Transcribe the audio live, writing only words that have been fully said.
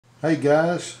Hey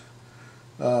guys,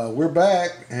 we're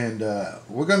back and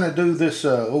we're going to do this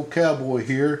old cowboy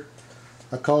here.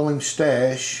 I call him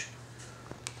Stache,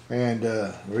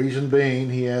 and reason being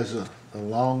he has a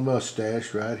long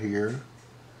mustache right here.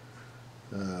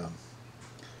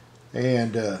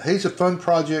 And he's a fun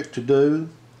project to do,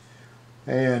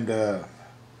 and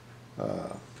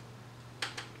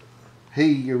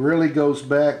he really goes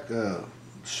back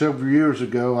several years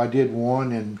ago. I did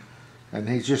one, and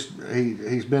he's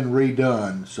been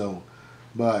redone. So,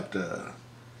 but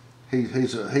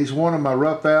he's one of my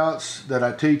rough outs that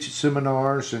I teach at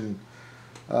seminars. And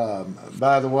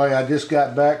by the way, I just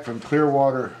got back from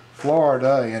Clearwater,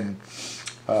 Florida, and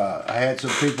I had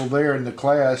some people there in the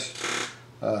class,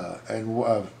 and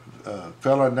a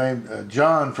fellow named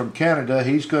John from Canada.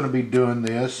 He's going to be doing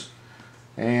this,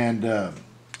 and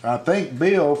I think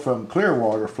Bill from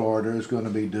Clearwater, Florida, is going to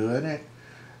be doing it.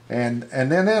 And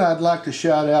then I'd like to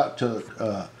shout out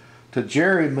to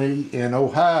Jeremy in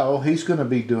Ohio. He's going to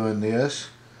be doing this,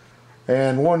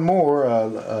 and one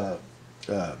more,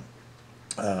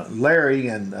 Larry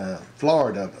in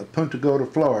Florida, Punta Gorda,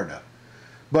 Florida.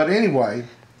 But anyway,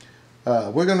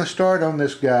 we're going to start on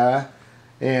this guy,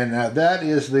 and that's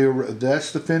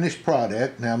the finished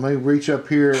product. Now let me reach up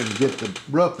here and get the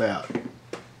rough out.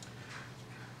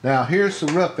 Now here's the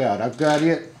rough out. I've got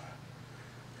it.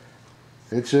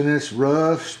 It's in its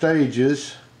rough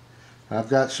stages. I've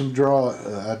got some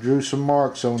I drew some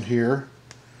marks on here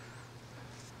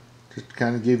just to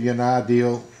kind of give you an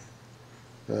idea.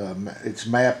 It's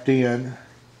mapped in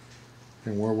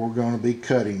and where we're going to be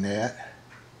cutting at.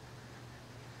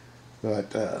 But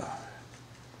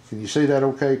can you see that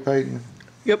okay, Peyton?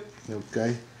 Yep.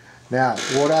 Okay. Now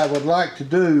what I would like to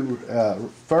do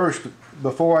first,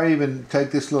 before I even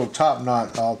take this little top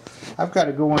knot off, I've got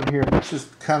to go in here. This is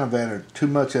kind of at too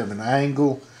much of an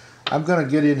angle. I'm going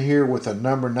to get in here with a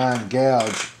number 9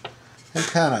 gouge and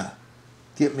kind of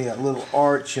get me a little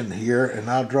arch in here,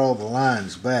 and I'll draw the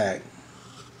lines back.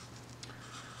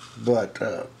 But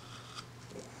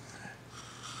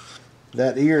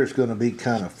that ear is going to be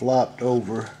kind of flopped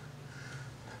over,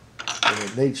 and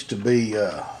it needs to be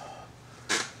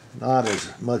not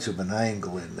as much of an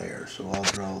angle in there. So I'll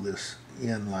draw this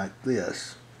in like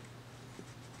this.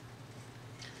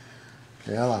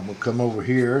 Well, I'm going to come over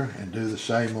here and do the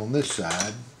same on this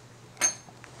side.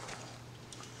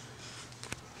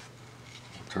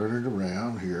 Turn it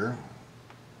around here.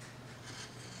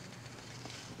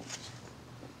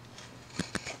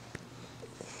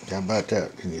 How about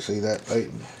that? Can you see that,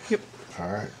 Peyton? Yep.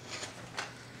 All right.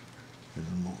 And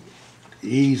I'm going to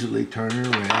easily turn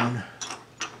it around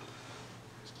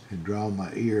and draw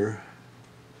my ear.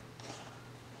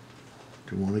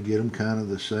 I want to get them kind of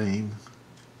the same.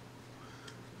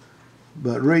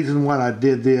 But the reason why I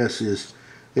did this is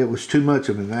it was too much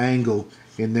of an angle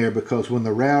in there, because when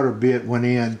the router bit went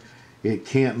in, it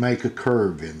can't make a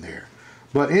curve in there.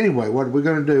 But anyway, what we're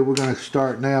going to do, we're going to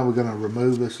start now. We're going to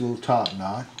remove this little top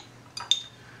knot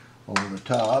on the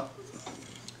top,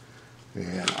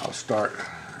 and I'll start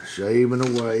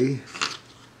shaving away.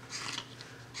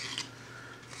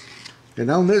 And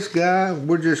on this guy,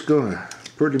 we're just going to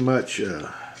pretty much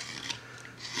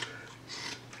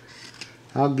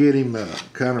I'll get him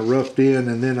kind of roughed in,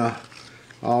 and then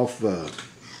off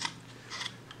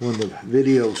when the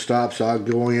video stops, I'll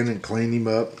go in and clean him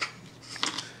up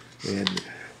and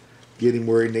get him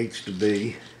where he needs to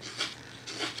be.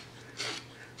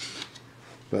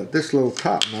 But this little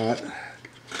top knot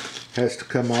has to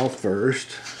come off first,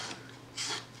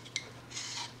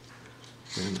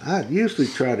 and I usually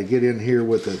try to get in here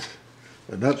with an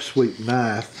upsweep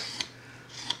knife,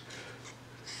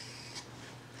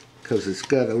 because it's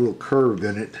got a little curve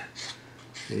in it.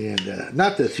 And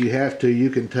not that you have to, you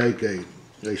can take a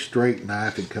straight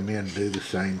knife and come in and do the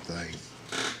same thing.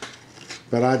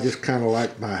 But I just kind of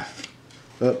like my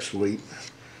upsweep.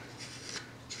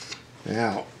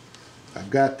 Now, I've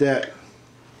got that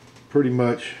pretty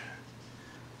much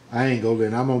angled,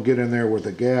 and I'm going to get in there with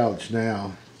a gouge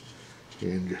now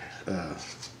and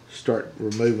start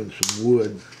removing some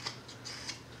wood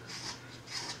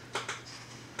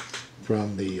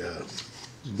from the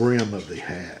brim of the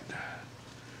hat.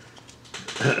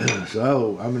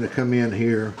 So I'm going to come in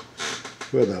here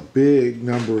with a big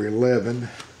number 11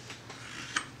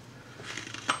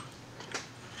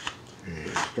 and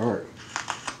start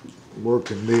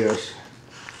working this,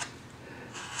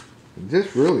 and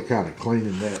just really kind of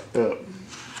cleaning that up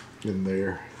in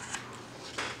there.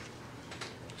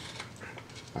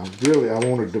 I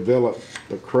want to develop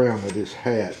the crown of this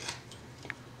hat.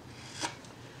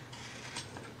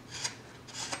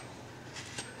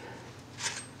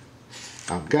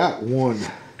 I've got one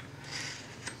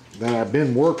that I've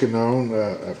been working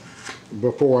on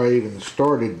before I even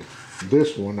started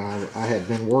this one. I had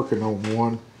been working on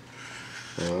one,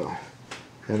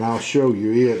 and I'll show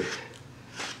you it.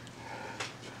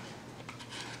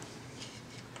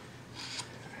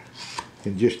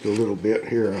 In just a little bit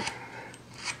here.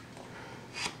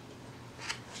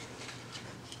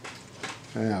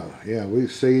 Now, yeah, we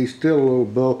see he's still a little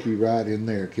bulky right in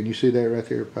there. Can you see that right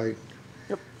there, Peyton?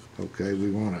 Yep. Okay,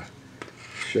 we want to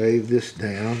shave this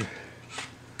down.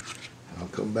 I'll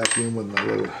come back in with my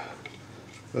little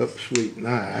upsweep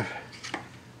knife.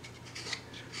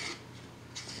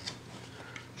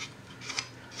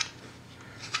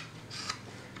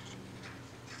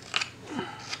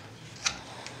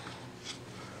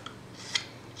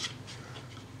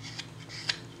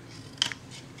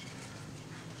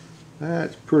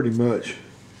 That's pretty much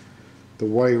the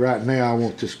way right now I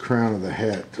want this crown of the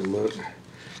hat to look.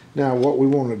 Now what we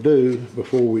want to do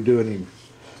before we do any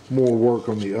more work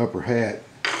on the upper hat,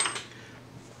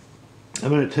 I'm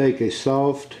going to take a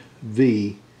soft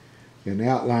V and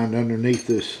outline underneath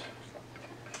this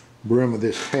brim of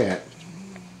this hat.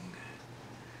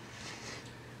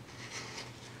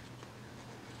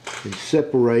 And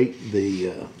separate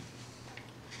the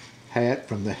hat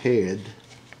from the head.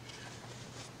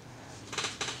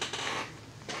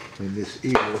 And this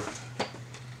ear.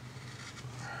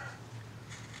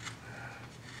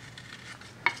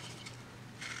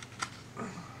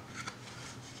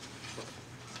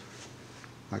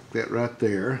 Like that right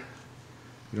there.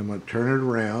 And I'm going to turn it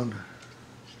around.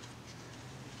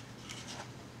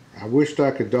 I wished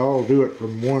I could all do it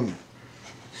from one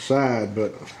side,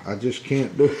 but I just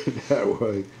can't do it that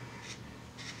way.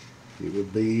 It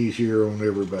would be easier on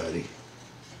everybody.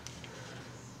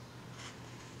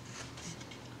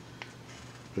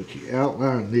 But you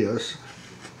outline this,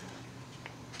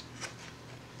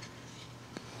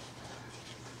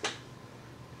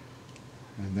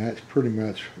 and that's pretty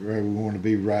much where we want to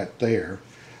be right there.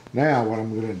 Now what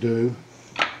I'm going to do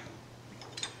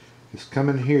is come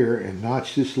in here and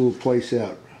notch this little place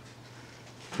out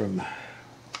from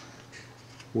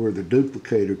where the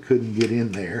duplicator couldn't get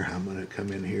in there. I'm going to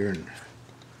come in here and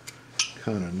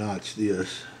kind of notch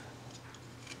this.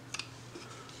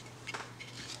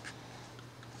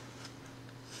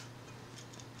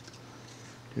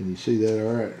 Can you see that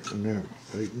all right from there,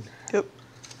 Peyton? Yep.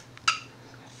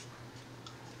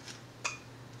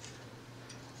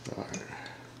 All right.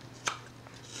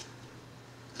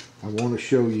 I want to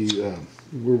show you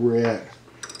where we're at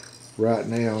right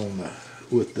now on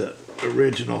with the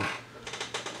original.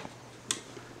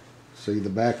 See the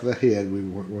back of the head. We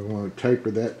want to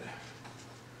taper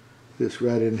this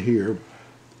right in here.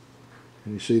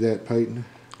 Can you see that, Peyton?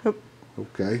 Yep.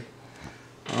 Okay.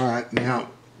 All right, now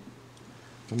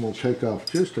I'm going to take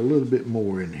off just a little bit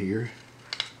more in here.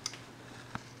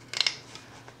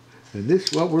 And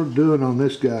this, what we're doing on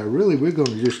this guy, really we're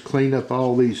going to just clean up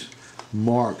all these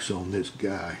marks on this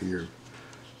guy here.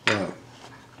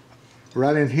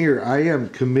 Right in here, I am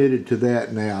committed to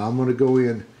that now. I'm going to go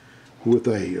in with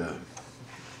a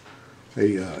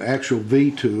actual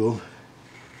V tool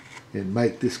and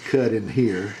make this cut in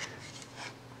here.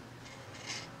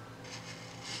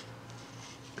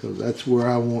 Because that's where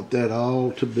I want that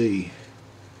all to be.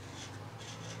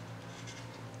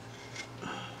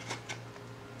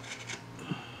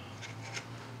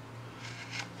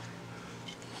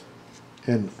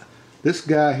 And this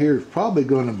guy here is probably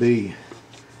going to be,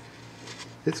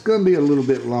 it's going to be a little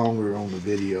bit longer on the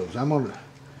videos. I'm going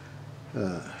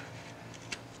to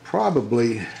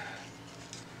probably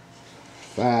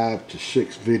 5 to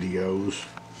 6 videos.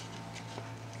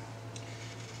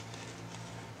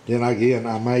 Then again,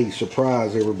 I may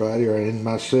surprise everybody or in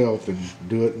myself and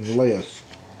do it in less.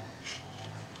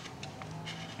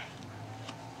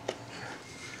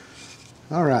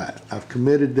 All right, I've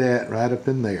committed that right up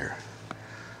in there.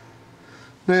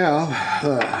 Now,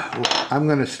 I'm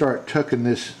going to start tucking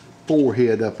this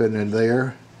forehead up in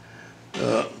there.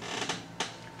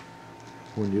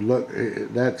 When you look,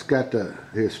 that's got to,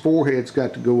 his forehead's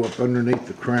got to go up underneath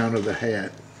the crown of the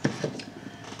hat.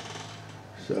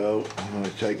 So I'm going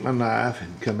to take my knife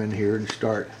and come in here and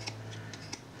start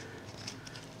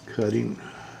cutting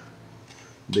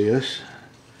this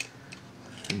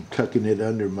and tucking it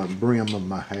under my brim of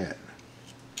my hat.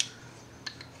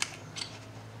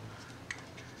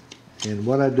 And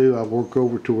what I do, I work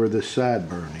over to where this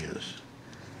sideburn is.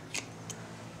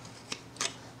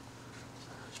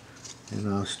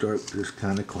 And I'll start just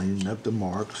kind of cleaning up the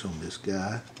marks on this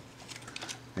guy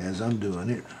as I'm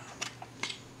doing it.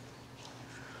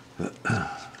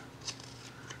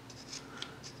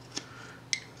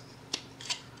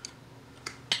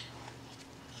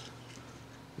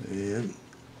 And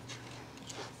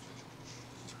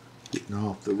getting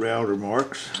off the router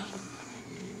marks.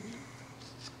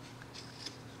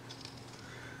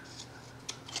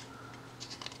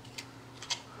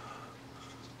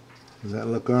 Does that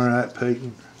look all right,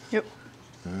 Peyton? Yep.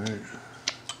 All right.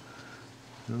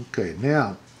 Okay,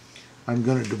 now I'm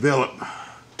going to develop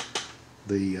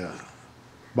the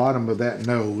bottom of that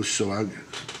nose so I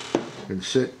can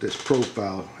set this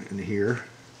profile in here.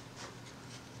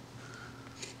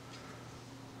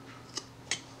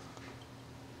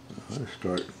 I'll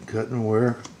start cutting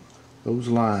where those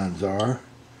lines are.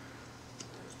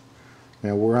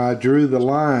 Now where I drew the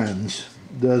lines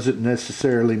doesn't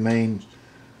necessarily mean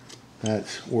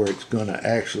that's where it's going to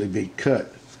actually be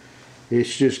cut.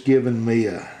 It's just giving me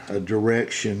a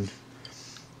direction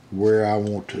where I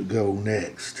want to go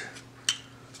next.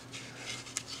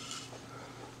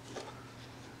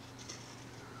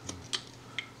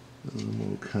 I'm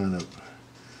going to kind of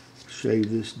shave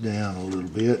this down a little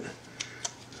bit.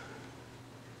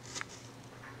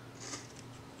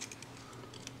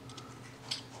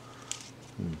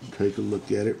 And take a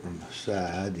look at it from the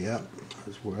side. Yep,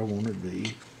 that's where I want to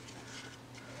be.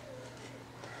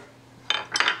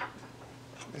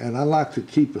 And I like to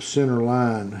keep a center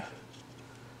line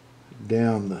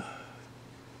down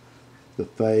the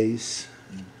face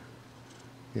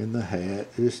and the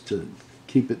hat, just to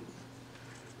keep it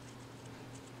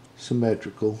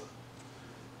symmetrical.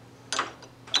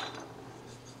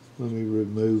 Let me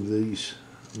remove these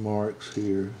marks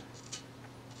here.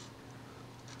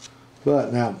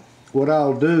 But now, what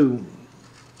I'll do,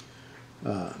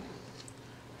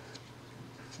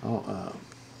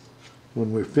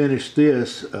 when we finish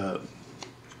this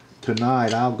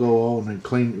tonight, I'll go on and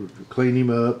clean him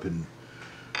up and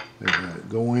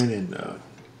go in and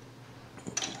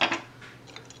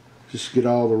just get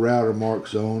all the router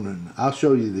marks on, and I'll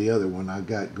show you the other one I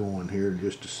got going here in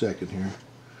just a second here.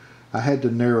 I had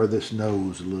to narrow this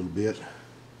nose a little bit.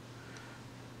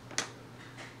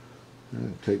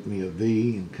 Take me a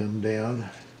V and come down,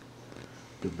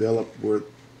 develop where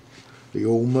the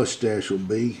old mustache will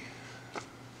be,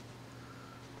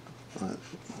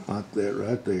 like that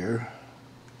right there.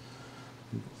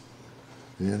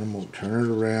 Then I'm going to turn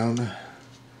it around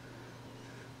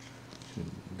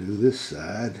and do this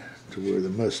side to where the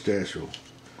mustache will,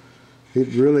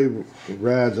 it really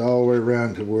rides all the way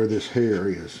around to where this hair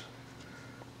is.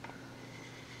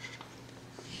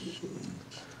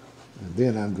 And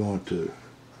then I'm going to,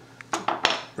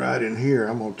 right in here,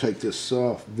 I'm going to take this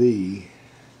soft V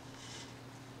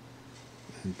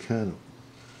and kind of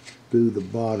do the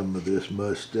bottom of this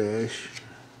mustache.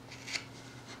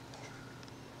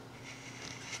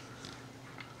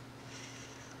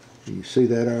 You see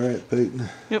that all right, Peyton?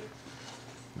 Yep.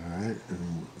 All right,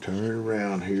 and turn it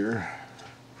around here.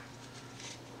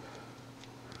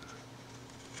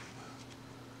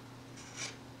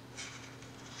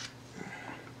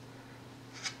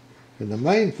 And the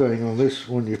main thing on this,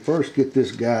 when you first get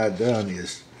this guy done,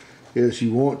 is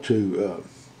you want to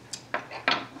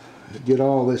get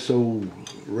all this old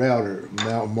router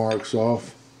mount marks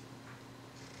off.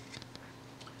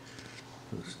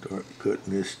 Let's start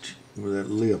cutting this where that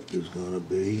lip is going to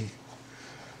be.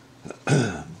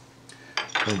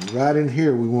 And right in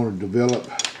here we want to develop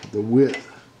the width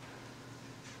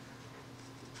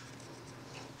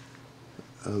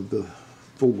of the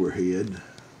forehead.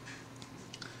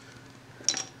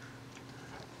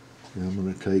 And I'm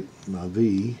going to take my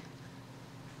V,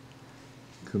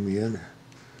 come in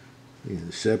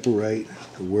and separate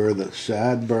to where the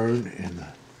sideburn and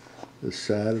the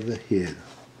side of the head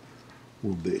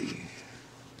will be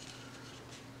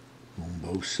on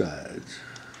both sides.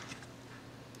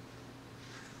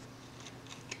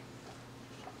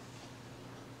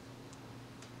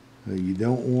 Now you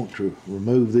don't want to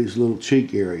remove these little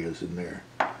cheek areas in there.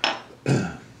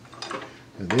 And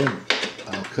then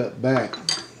I'll cut back,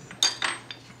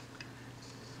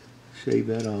 shave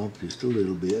that off just a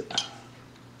little bit,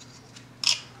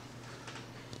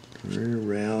 turn it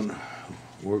around,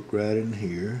 work right in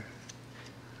here.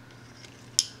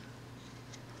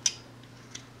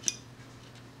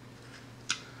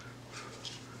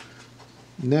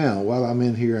 Now, while I'm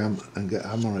in here, I'm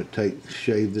going to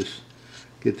shave this,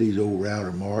 get these old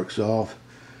router marks off,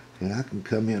 and I can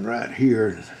come in right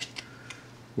here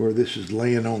where this is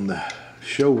laying on the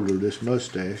shoulder, this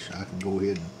mustache. I can go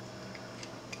ahead and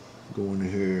go in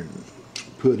here and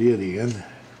put it in,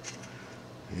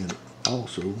 and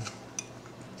also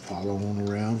follow on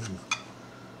around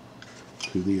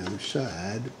to the other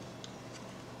side.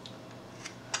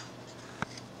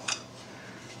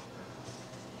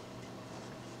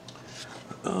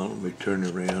 Let me turn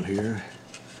it around here.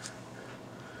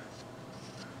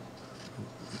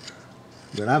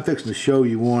 But I'm fixing to show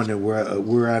you one that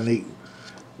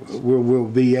where we'll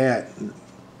be at,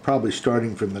 probably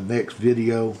starting from the next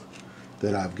video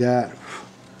that I've got.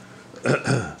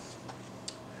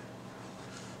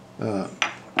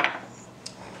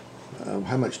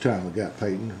 How much time we got,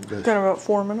 Peyton? Got about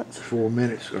 4 minutes. 4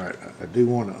 minutes. All right. I do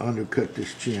want to undercut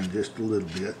this chin just a little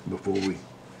bit before we.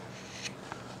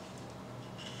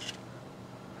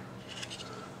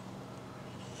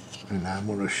 And I'm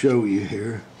going to show you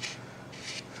here.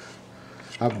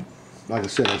 Like I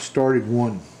said, I started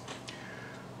one.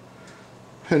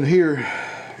 And here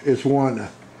is one.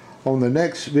 On the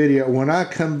next video, when I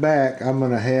come back, I'm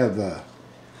going to have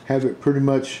it pretty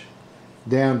much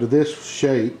down to this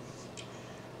shape.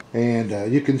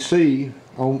 And you can see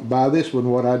by this one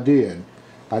what I did.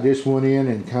 I just went in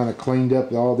and kind of cleaned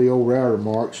up all the old router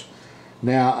marks.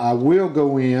 Now I will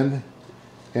go in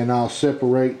and I'll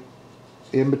separate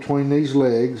in between these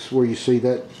legs where you see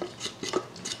that,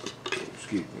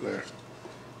 excuse me there,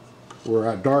 where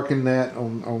I darken that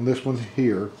on this one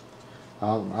here.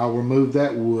 I'll remove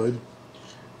that wood,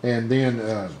 and then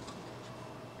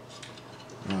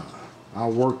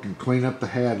I'll work and clean up the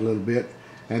hat a little bit,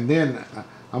 and then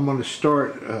I'm going to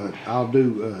start, I'll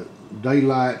do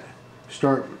daylight,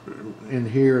 start in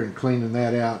here and cleaning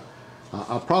that out.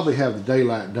 I'll probably have the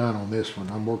daylight done on this one.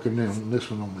 I'm working on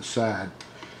this one on the side.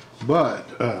 But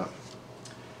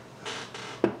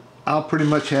I'll pretty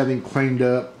much have him cleaned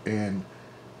up, and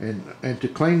to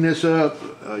clean this up,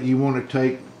 you want to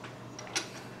take,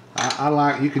 I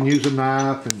like, you can use a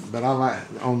knife, but I like,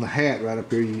 on the hat right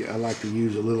up here, I like to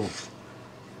use a little,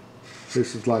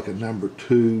 this is like a number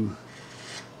 2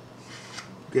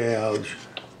 gouge,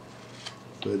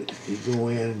 but you go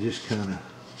in and just kind of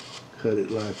cut it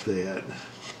like that.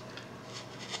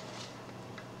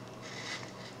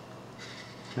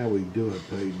 How we do it,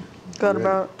 Peyton? Got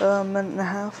about a minute and a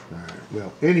half. All right.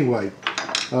 Well, anyway,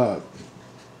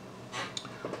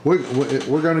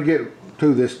 we're going to get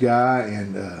to this guy,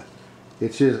 and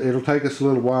it'll take us a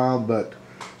little while, but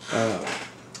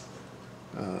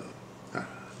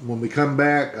when we come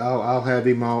back, I'll have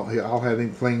him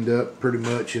cleaned up pretty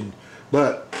much,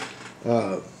 but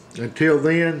until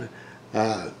then,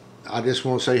 I just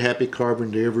want to say happy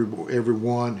carving to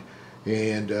everyone,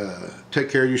 and take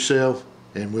care of yourself,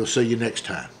 and we'll see you next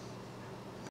time.